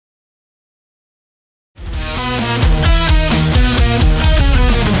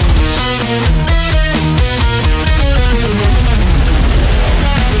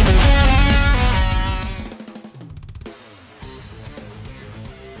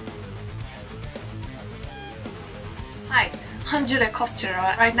I'm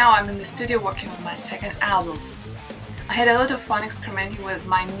Kosterova. Right now I'm in the studio working on my second album. I had a lot of fun experimenting with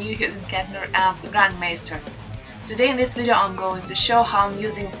my new Hughes Kettner amp, the GrandMeister. Today in this video I'm going to show how I'm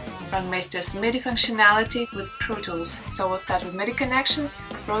using GrandMeister's MIDI functionality with ProTools. So we'll start with MIDI Connections,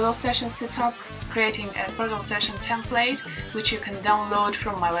 ProTools session setup, creating a ProTools session template which you can download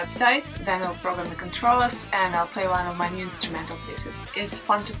from my website. Then I'll program the controllers and I'll play one of my new instrumental pieces. It's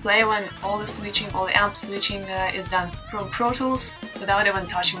fun to play when all the switching, all the amp switching is done from ProTools without even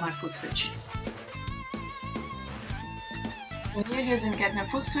touching my foot switch. New Hughes Kettner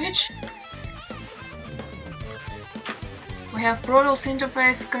foot switch. We have ProTools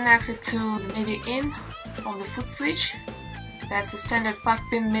interface connected to the MIDI in of the foot switch. That's a standard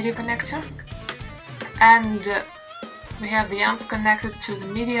 5-pin MIDI connector. And we have the amp connected to the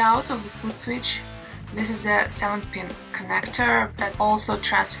MIDI out of the foot switch. This is a 7-pin connector that also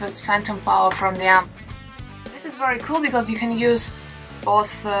transfers phantom power from the amp. This is very cool because you can use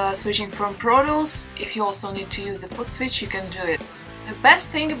both switching from ProTools. If you also need to use the foot switch, you can do it. The best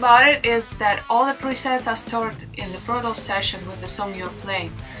thing about it is that all the presets are stored in the ProTools session with the song you're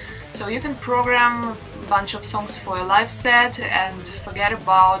playing. So you can program a bunch of songs for a live set and forget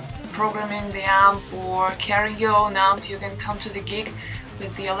about programming the amp or carrying your own amp. You can come to the gig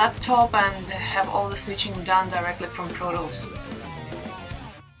with your laptop and have all the switching done directly from ProTools.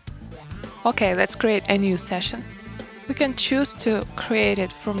 Okay, let's create a new session. We can choose to create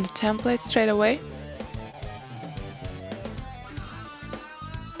it from the template straight away,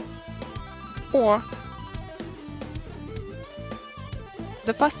 or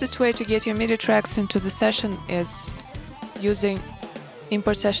the fastest way to get your MIDI tracks into the session is using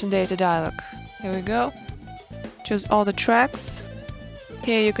Import Session Data dialog. Here we go. Choose all the tracks.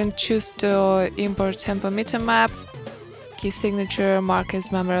 Here you can choose to import tempo meter map, key signature, markers,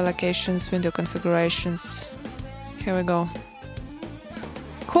 memory allocations, window configurations. Here we go.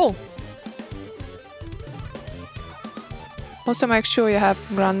 Cool! Also make sure you have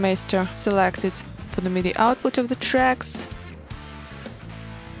GrandMeister selected for the MIDI output of the tracks,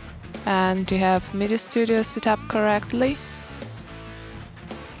 and you have MIDI Studio set up correctly.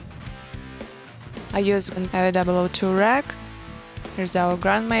 I use an AV002 rack. Here's our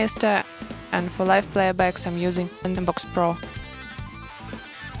GrandMeister, and for live playbacks I'm using an Box Pro.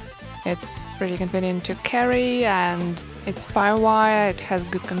 It's pretty convenient to carry, and it's Firewire, it has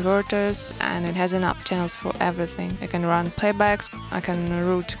good converters, and it has enough channels for everything. I can run playbacks, I can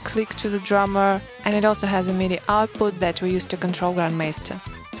route click to the drummer, and it also has a MIDI output that we use to control GrandMeister.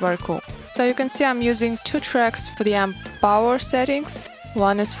 It's very cool. So you can see I'm using 2 tracks for the amp power settings.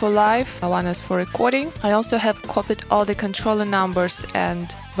 One is for live, one is for recording. I also have copied all the controller numbers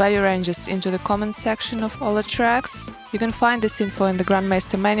and value ranges into the comment section of all the tracks. You can find this info in the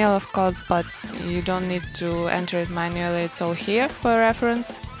GrandMeister manual, of course, but you don't need to enter it manually, it's all here for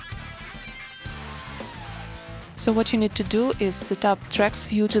reference. So what you need to do is set up tracks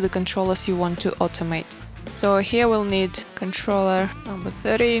view to the controllers you want to automate. So here we'll need controller number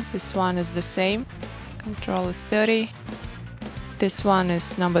 30, this one is the same, controller 30. This one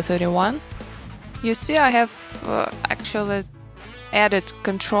is number 31. You see I have actually added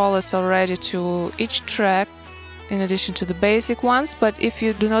controllers already to each track in addition to the basic ones, but if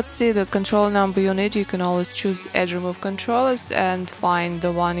you do not see the controller number you need, you can always choose Add Remove Controllers and find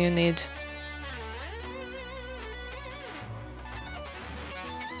the one you need.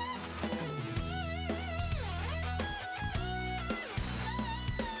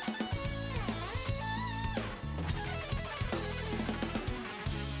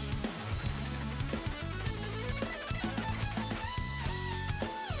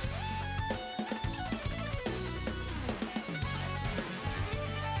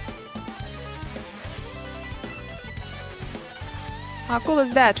 How cool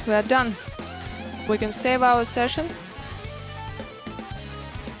is that? We are done. We can save our session.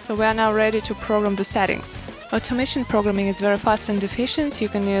 So we are now ready to program the settings. Automation programming is very fast and efficient. You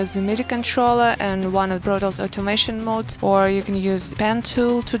can use the MIDI controller and one of ProTools automation modes, or you can use pen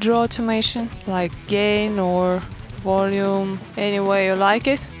tool to draw automation, like gain or volume, any way you like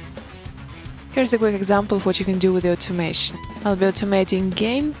it. Here's a quick example of what you can do with the automation. I'll be automating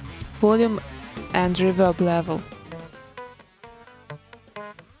gain, volume and reverb level.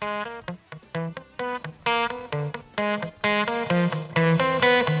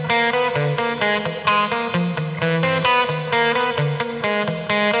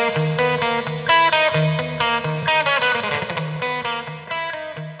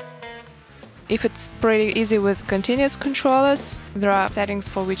 If it's pretty easy with continuous controllers, there are settings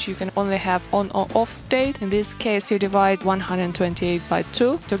for which you can only have on or off state. In this case, you divide 128 by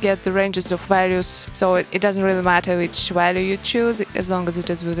 2 to get the ranges of values, so it doesn't really matter which value you choose, as long as it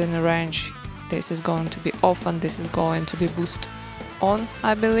is within a range. This is going to be off and this is going to be boost on,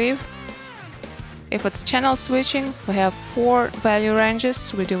 I believe. If it's channel switching, we have 4 value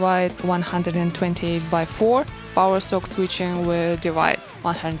ranges. We divide 128 by 4. Power sock switching, we divide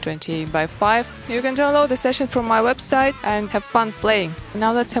 128 by 5. You can download the session from my website and have fun playing.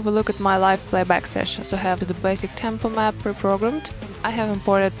 Now let's have a look at my live playback session. So I have the basic tempo map pre-programmed. I have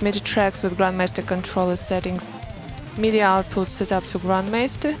imported MIDI tracks with GrandMeister controller settings. MIDI output set up to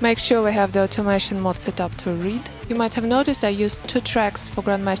GrandMeister. Make sure we have the automation mode set up to read. You might have noticed I used 2 tracks for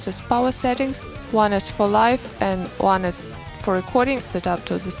GrandMeister's power settings. One is for live and one is for recording, set up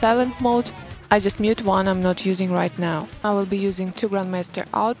to the silent mode. I just mute one I'm not using right now. I will be using 2 GrandMeister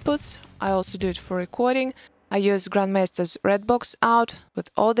outputs. I also do it for recording. I use GrandMeister's Redbox out with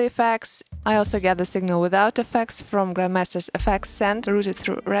all the effects. I also get the signal without effects from GrandMeister's effects send routed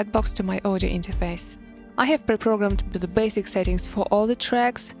through Redbox to my audio interface. I have pre-programmed the basic settings for all the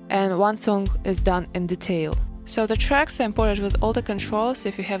tracks, and one song is done in detail. So the tracks are imported with all the controls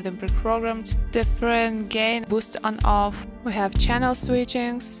if you have them pre-programmed. Different gain, boost on off. We have channel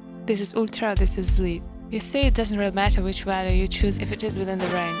switchings. This is ultra, this is lead. You see, it doesn't really matter which value you choose if it is within the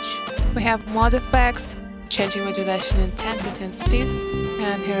range. We have mod effects, changing modulation intensity and speed.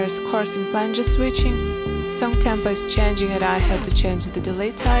 And here is chorus and flanger switching. Song tempo is changing and I had to change the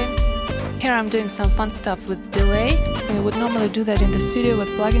delay time. Here I'm doing some fun stuff with delay. I would normally do that in the studio with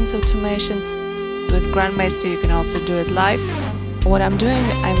plugins automation. With GrandMeister you can also do it live. What I'm doing,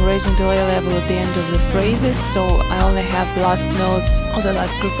 I'm raising delay level at the end of the phrases, so I only have the last notes or the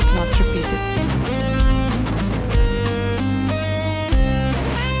last group of notes repeated.